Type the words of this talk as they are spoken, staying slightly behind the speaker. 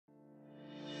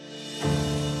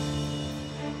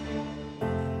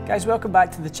Guys, welcome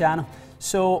back to the channel.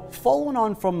 So following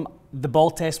on from the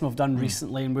ball testing we've done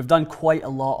recently, and we've done quite a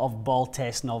lot of ball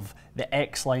testing of the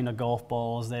X line of golf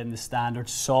balls, then the standard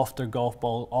softer golf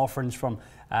ball offerings from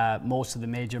most of the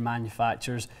major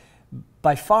manufacturers.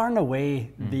 By far and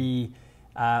away, the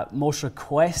most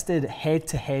requested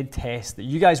head-to-head test that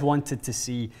you guys wanted to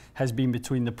see has been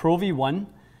between the ProV1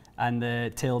 and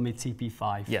the Taylormade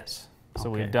TP5. Yes. So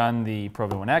we've done the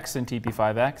ProV1 X and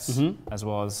TP5X, as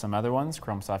well as some other ones,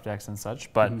 Chrome Soft X and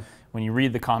such. But when you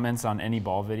read the comments on any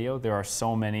ball video, there are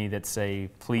so many that say,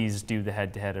 please do the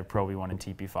head-to-head of ProV1 and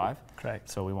TP5. Correct.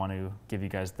 So we want to give you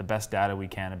guys the best data we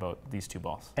can about these two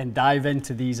balls. And dive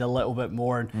into these a little bit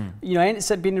more. You know, and it's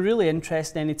been really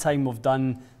interesting anytime we've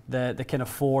done the kind of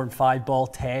 4 and 5 ball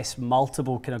tests,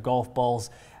 multiple kind of golf balls.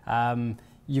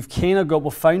 You've kind of got,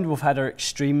 we've had our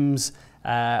extremes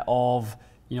of,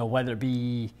 you know, whether it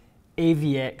be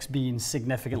AVX being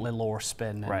significantly lower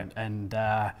spin, and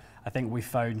I think we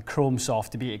found Chrome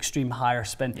Soft to be extreme higher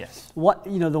spin. Yes. What,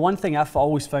 you know, the one thing I've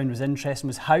always found was interesting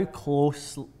was how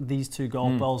close these two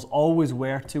golf balls always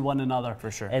were to one another.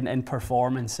 For sure. In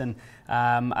performance, and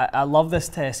I love this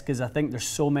test because I think there's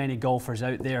so many golfers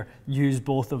out there use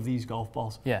both of these golf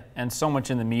balls. Yeah, and so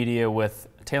much in the media with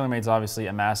Taylormade's obviously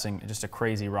amassing just a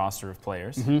crazy roster of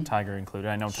players, Tiger included.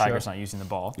 I know Tiger's not using the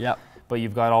ball. Yep. But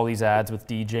you've got all these ads with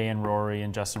DJ and Rory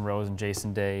and Justin Rose and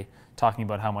Jason Day talking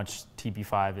about how much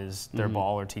TP5 is their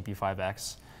ball, or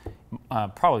TP5X.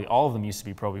 Probably all of them used to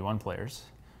be ProV1 players,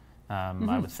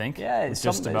 I would think. Yeah,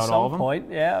 just about all of them.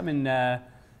 Point. Yeah, I mean, yeah,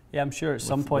 I'm sure at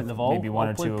some point they've all maybe one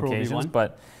or two occasions.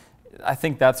 But I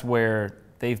think that's where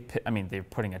they're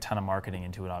putting a ton of marketing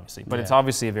into it, obviously. But it's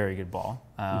obviously a very good ball.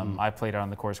 I played it on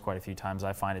the course quite a few times.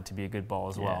 I find it to be a good ball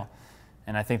as well.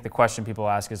 And I think the question people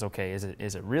ask is, okay, is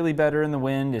it really better in the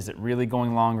wind? Is it really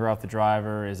going longer off the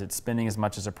driver? Is it spinning as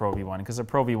much as a ProV1? Because a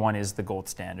ProV1 is the gold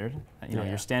standard. You know,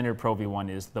 your standard ProV1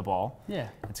 is the ball. Yeah.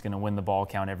 It's going to win the ball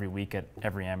count every week at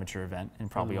every amateur event, and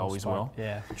probably always will.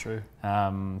 Yeah, true.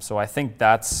 So I think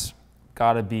that's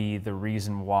got to be the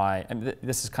reason why. And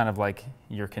this is kind of like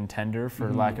your contender,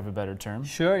 for lack of a better term.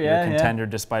 Sure, yeah. Your contender,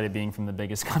 despite it being from the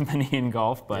biggest company in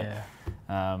golf. But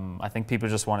I think people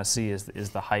just want to see is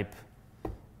the hype,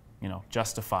 you know,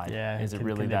 justified? Yeah, is it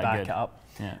really that good? It up?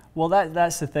 Yeah. Well,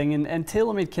 that's the thing, and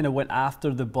Taylormade kind of went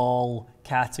after the ball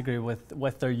category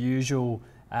with their usual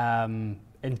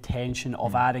intention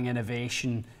of adding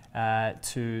innovation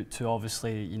to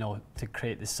obviously, you know, to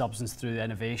create the substance through the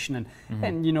innovation,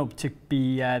 and you know, to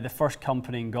be the first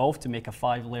company in golf to make a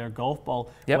 5-layer golf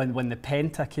ball. When the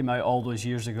Penta came out all those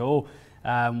years ago,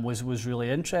 was really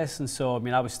interesting. So I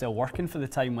mean, I was still working for the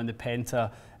time when the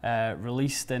Penta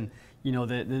released, and you know,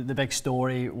 the big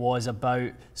story was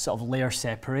about sort of layer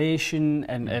separation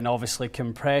and obviously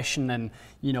compression, and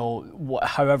you know,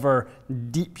 however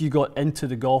deep you got into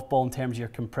the golf ball in terms of your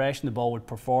compression, the ball would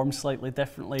perform slightly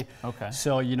differently. Okay.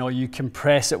 So you know, you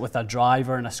compress it with a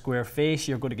driver and a square face,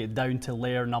 you're going to get down to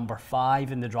layer number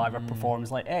 5 and the driver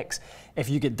performs like X. If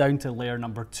you get down to layer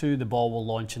number 2, the ball will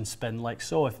launch and spin like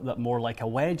so, if that more like a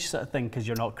wedge sort of thing, because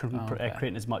you're not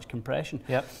creating as much compression.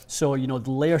 Yep. So you know,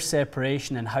 the layer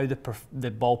separation and how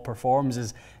the ball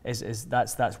performs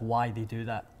that's why they do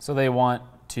that. So they want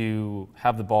to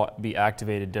have the ball be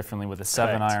activated differently with a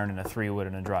 7-iron and a 3-wood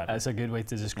and a driver. That's a good way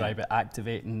to describe it.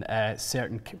 Activating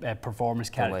certain performance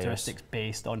characteristics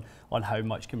based on how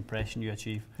much compression you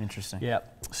achieve. Interesting. Yeah.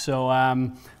 So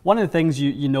one of the things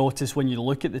you notice when you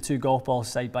look at the two golf balls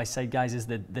side by side, guys, is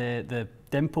the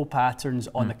dimple patterns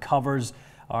on the covers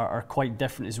are quite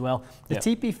different as well. The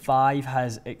TP5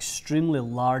 has extremely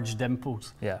large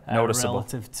dimples, noticeable,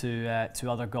 relative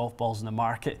to other golf balls in the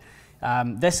market.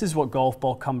 This is what golf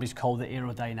ball companies call the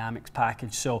aerodynamics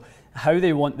package. So how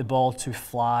they want the ball to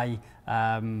fly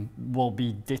will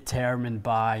be determined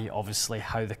by obviously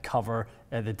how the cover,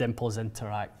 the dimples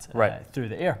interact through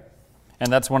the air. And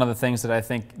that's one of the things that I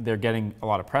think they're getting a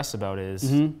lot of press about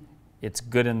is it's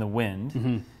good in the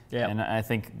wind. Yeah. And I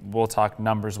think we'll talk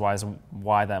numbers-wise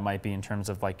why that might be in terms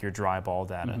of like your dry ball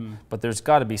data. But there's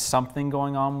got to be something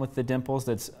going on with the dimples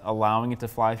that's allowing it to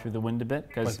fly through the wind a bit,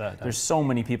 because there's so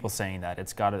many people saying that.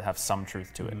 It's got to have some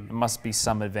truth to it. It must be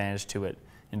some advantage to it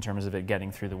in terms of it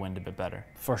getting through the wind a bit better.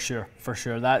 For sure, for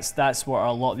sure. That's what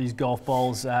a lot of these golf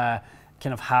balls kind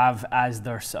of have as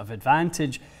their sort of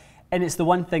advantage. And it's the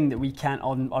one thing that we can't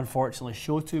unfortunately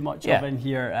show too much of in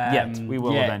here. We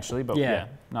will eventually, but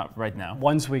not right now.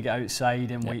 Once we get outside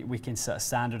and we can sort of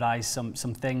standardize some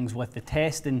things with the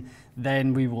testing,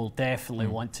 then we will definitely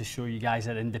want to show you guys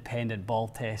an independent ball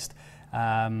test.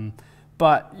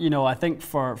 But you know, I think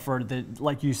for the,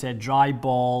 like you said, dry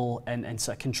ball and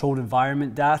sort of controlled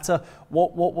environment data,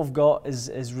 what we've got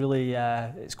is really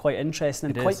it's quite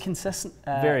interesting and quite consistent.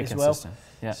 Very as consistent.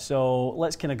 Well. Yeah. So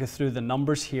let's kind of go through the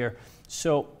numbers here.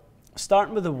 So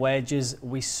starting with the wedges,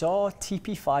 we saw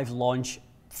TP5 launch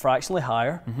fractionally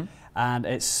higher, and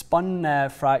it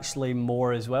spun fractionally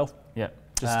more as well. Yeah,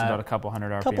 just about a couple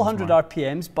hundred RPMs. Couple hundred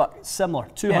RPMs, but similar,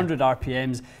 200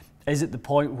 RPMs. Is it the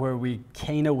point where we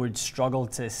kind of would struggle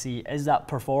to see, is that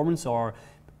performance or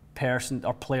person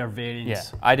or player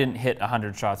variance? Yeah, I didn't hit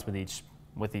 100 shots with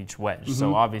each wedge,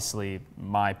 so obviously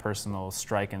my personal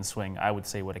strike and swing, I would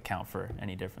say, would account for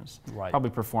any difference. Right. Probably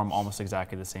perform almost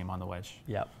exactly the same on the wedge.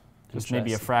 Yep. Just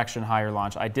maybe a fraction higher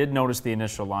launch. I did notice the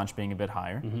initial launch being a bit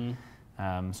higher.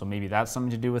 So maybe that's something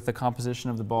to do with the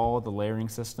composition of the ball, the layering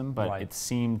system, but it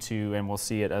seemed to, and we'll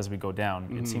see it as we go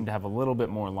down, it seemed to have a little bit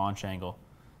more launch angle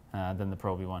than the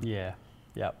ProV1. Yeah,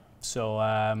 yep. So,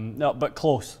 no, but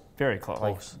close. Very close.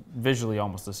 Like visually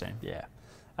almost the same.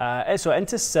 Yeah. So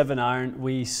into 7-iron,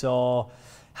 we saw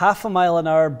half a mile an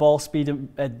hour ball speed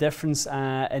difference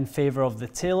in favour of the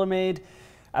Taylormade.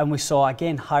 And we saw,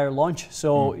 again, higher launch.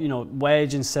 So, you know,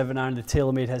 wedge and 7-iron, the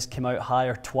Taylormade has come out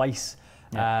higher twice.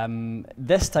 Yeah.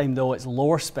 This time, though, it's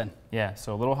lower spin. Yeah,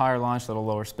 so a little higher launch, a little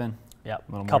lower spin. Yeah,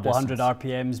 a couple hundred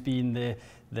RPMs being the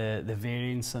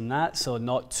variance on that, so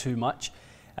not too much.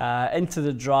 Into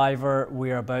the driver,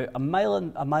 we're about a mile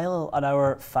an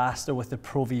hour faster with the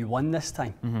ProV1 this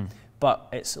time. But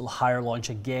it's a higher launch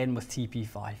again with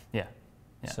TP5. Yeah.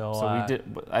 Yeah. So we did.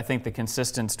 I think the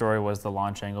consistent story was the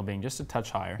launch angle being just a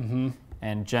touch higher,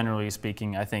 and generally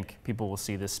speaking, I think people will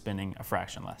see this spinning a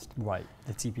fraction less. Right,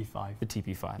 the TP5. The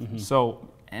TP5. So,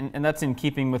 and that's in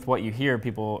keeping with what you hear.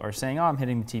 People are saying, "Oh, I'm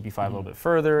hitting the TP5 a little bit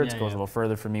further. It goes a little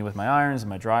further for me with my irons and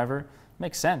my driver."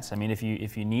 Makes sense. I mean, if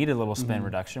you need a little spin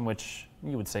reduction, which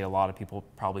you would say a lot of people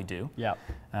probably do,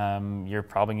 you're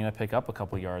probably going to pick up a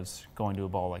couple yards going to a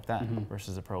ball like that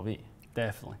versus a Pro V.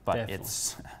 Definitely. But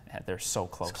they're so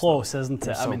close. It's close, isn't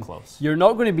it? I mean, close. You're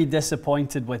not going to be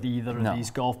disappointed with either of these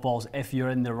golf balls if you're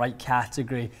in the right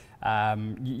category.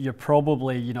 You're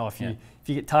probably, you know, if you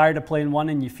get tired of playing one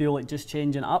and you feel like just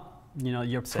changing up, you know,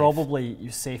 you're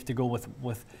safe to go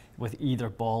with either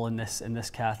ball in this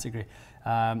category.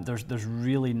 There's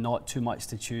really not too much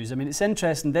to choose. I mean, it's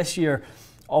interesting this year.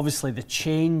 Obviously, the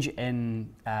change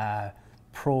in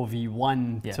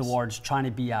ProV1 towards trying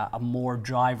to be a more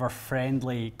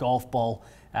driver-friendly golf ball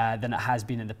than it has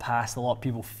been in the past. A lot of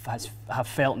people have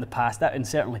felt in the past that, and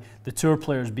certainly the tour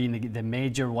players being the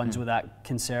major ones with that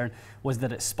concern, was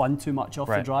that it spun too much off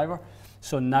the driver.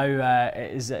 So now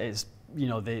it's you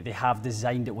know, they have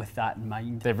designed it with that in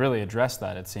mind. They've really addressed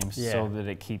that, it seems, so that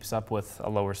it keeps up with a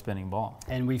lower spinning ball.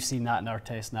 And we've seen that in our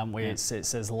testing, haven't we? It's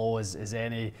as low as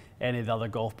any of the other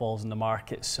golf balls in the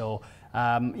market. So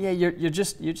yeah, you're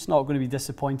just not going to be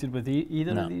disappointed with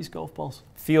either of these golf balls.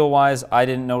 Feel-wise, I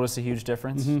didn't notice a huge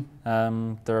difference.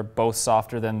 They're both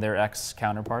softer than their X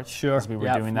counterparts. Sure. As we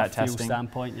were doing that testing. From a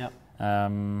feel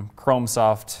standpoint, Chrome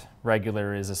Soft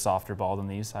regular is a softer ball than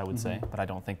these, I would say, but I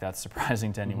don't think that's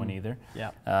surprising to anyone either.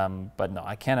 But no,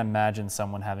 I can't imagine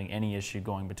someone having any issue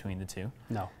going between the two.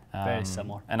 No, very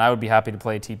similar. And I would be happy to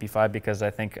play TP5 because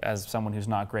I think, as someone who's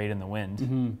not great in the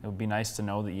wind, it would be nice to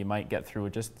know that you might get through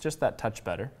it just that touch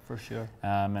better. For sure.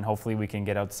 And hopefully we can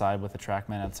get outside with the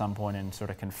TrackMan at some point and sort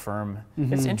of confirm.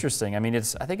 It's interesting. I mean,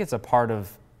 I think it's a part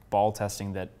of ball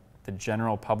testing that the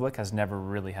general public has never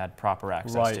really had proper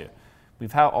access to.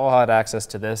 We've all had access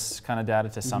to this kind of data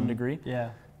to some degree.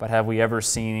 But have we ever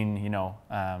seen, you know,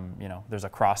 there's a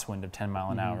crosswind of 10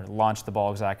 mile an hour, launch the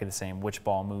ball exactly the same, which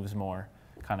ball moves more,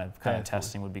 kind of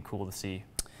testing would be cool to see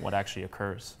what actually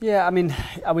occurs. Yeah, I mean,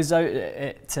 I was out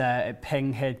at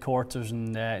Ping headquarters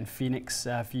in Phoenix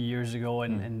a few years ago,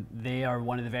 and they are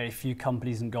one of the very few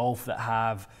companies in golf that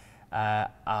have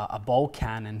a ball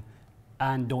cannon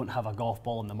and don't have a golf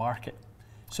ball in the market.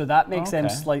 So that makes them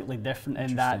slightly different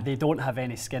in that they don't have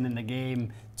any skin in the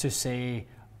game to say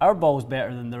our ball's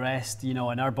better than the rest, you know,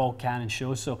 and our ball cannon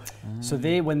shows. So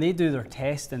when they do their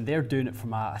testing, they're doing it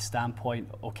from a standpoint,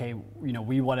 okay, you know,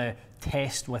 we want to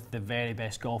test with the very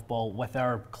best golf ball with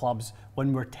our clubs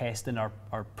when we're testing our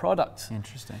products.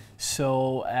 Interesting.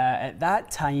 So at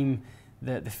that time,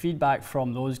 the feedback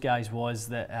from those guys was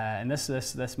that, and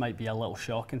this might be a little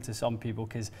shocking to some people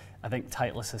because I think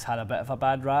Titleist has had a bit of a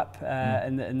bad rap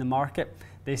in the market.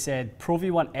 They said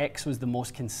ProV1 X was the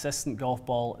most consistent golf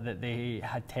ball that they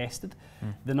had tested.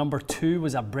 The number 2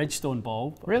 was a Bridgestone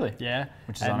ball. Really? Yeah.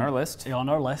 Which is on our list. On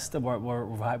our list.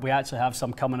 We actually have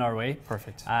some coming our way.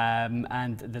 Perfect.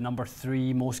 And the number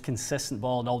 3 most consistent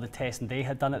ball in all the testing they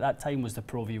had done at that time was the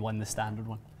ProV1, the standard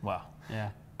one. Wow. Yeah.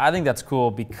 I think that's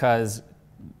cool because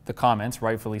the comments,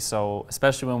 rightfully so,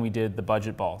 especially when we did the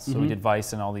budget balls. So we did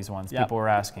Vice and all these ones. People were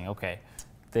asking, okay,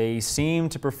 they seem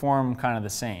to perform kind of the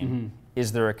same.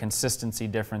 Is there a consistency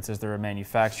difference? Is there a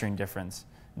manufacturing difference?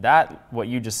 That, what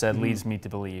you just said, leads me to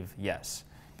believe yes.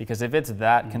 Because if it's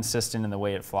that consistent in the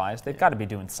way it flies, they've got to be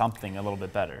doing something a little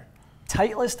bit better.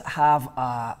 Titleist have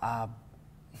a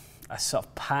sort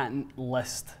of patent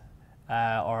list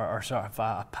or sort of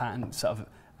a patent sort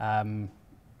of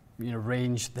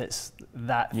range that's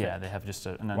that thick. Yeah, they have just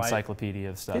an encyclopedia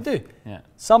of stuff. They do. Yeah.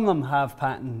 Some of them have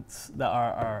patents that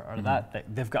are that thick.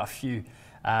 They've got a few.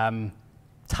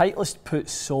 Titleist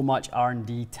puts so much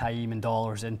R&D time and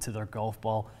dollars into their golf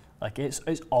ball. Like it's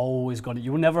always going to,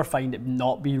 you will never find it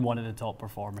not being one of the top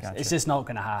performers. Gotcha. It's just not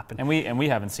going to happen. And we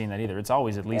haven't seen that either. It's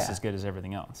always at least as good as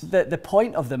everything else. The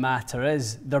point of the matter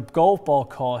is their golf ball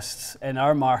costs, in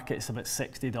our market, it's about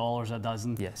 $60 a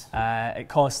dozen. Yes. It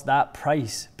costs that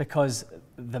price because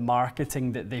the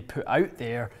marketing that they put out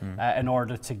there in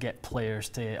order to get players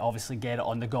to obviously get it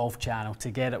on the Golf Channel, to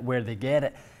get it where they get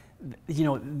it. You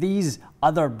know, these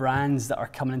other brands that are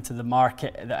coming into the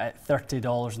market at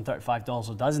 $30 and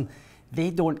 $35 a dozen, they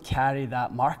don't carry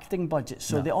that marketing budget.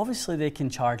 So they obviously can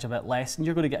charge a bit less and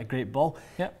you're going to get a great ball.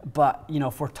 Yep. But, you know,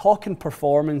 if we're talking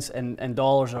performance and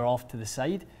dollars are off to the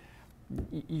side,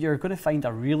 you're going to find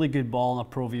a really good ball in a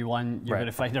ProV1. You're going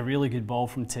to find a really good ball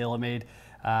from Taylormade.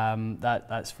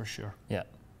 That's for sure. Yeah.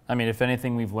 I mean, if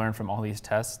anything we've learned from all these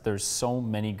tests, there's so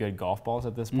many good golf balls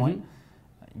at this point.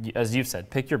 As you've said,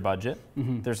 pick your budget.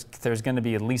 There's going to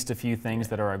be at least a few things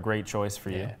that are a great choice for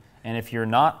you. And if you're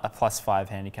not a +5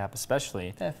 handicap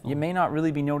especially, you may not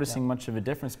really be noticing much of a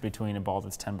difference between a ball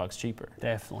that's $10 cheaper.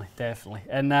 Definitely.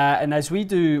 And as we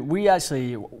do, we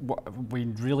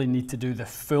really need to do the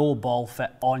full ball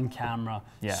fit on camera.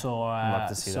 Yeah, so, I'd love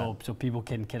to see that. So people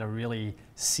can kind of really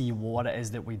see what it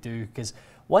is that we do. Because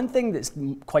one thing that's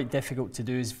quite difficult to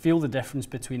do is feel the difference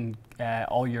between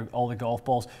all the golf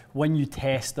balls when you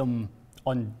test them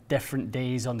on different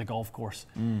days on the golf course.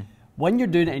 When you're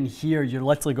doing it in here, you're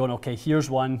literally going, okay, here's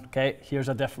one, okay, here's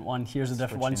a different one, here's a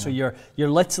different one. So you're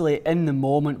literally in the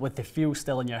moment with the feel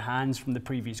still in your hands from the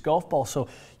previous golf ball. So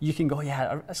you can go,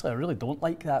 yeah, actually I really don't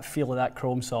like that feel of that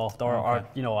Chrome Soft, or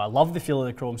you know, I love the feel of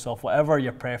the Chrome Soft, whatever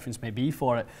your preference may be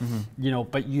for it. You know,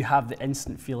 but you have the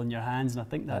instant feel in your hands, and I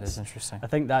think that is interesting. I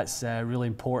think that's really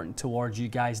important towards you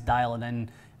guys dialing in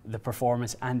the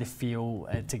performance and the feel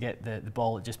to get the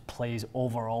ball that just plays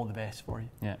overall the best for you.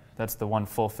 Yeah, that's the one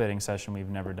full fitting session we've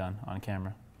never done on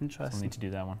camera. Interesting. So we'll need to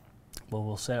do that one. Well,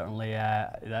 we'll certainly,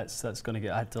 that's going to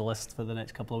get added to the list for the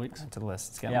next couple of weeks. Add to the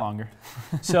list, it's getting longer.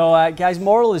 So guys,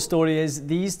 moral of the story is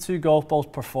these two golf balls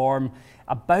perform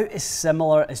about as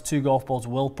similar as two golf balls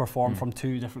will perform from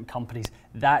two different companies.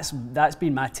 That's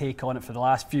been my take on it for the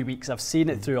last few weeks. I've seen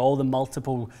it through all the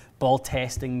multiple ball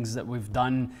testings that we've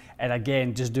done, and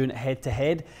again, just doing it head to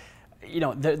head. You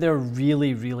know, they're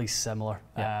really, really similar.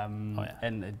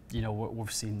 And you know,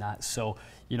 we've seen that. So,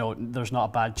 you know, there's not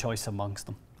a bad choice amongst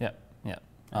them. Yeah,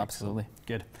 absolutely.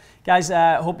 Good. Guys,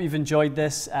 hope you've enjoyed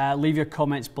this. Leave your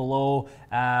comments below.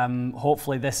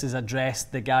 Hopefully this has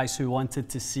addressed the guys who wanted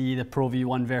to see the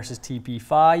ProV1 versus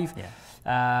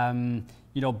TP5.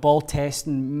 You know, ball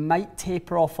testing might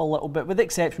taper off a little bit, with the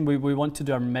exception we want to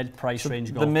do our mid-price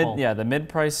range golf ball. Yeah, the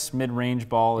mid-price, mid-range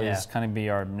ball is kind of be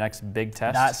our next big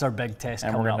test. That's our big test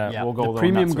coming up. We'll go the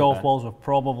premium golf balls we've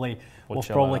probably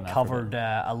covered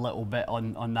a little bit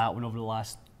on that one over the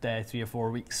last 3 or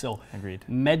 4 weeks. So agreed.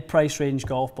 Mid-price range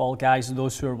golf ball, guys, and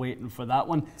those who are waiting for that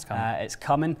one, it's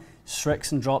coming.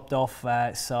 Strixon dropped off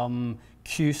some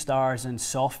Q Stars and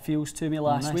soft feels to me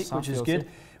last week, which is good.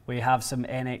 We have some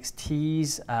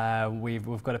NXTs.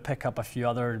 We've got to pick up a few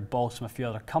other balls from a few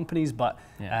other companies, but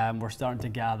we're starting to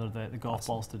gather the golf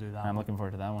balls to do that. I'm looking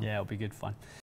forward to that one. Yeah, it'll be good fun.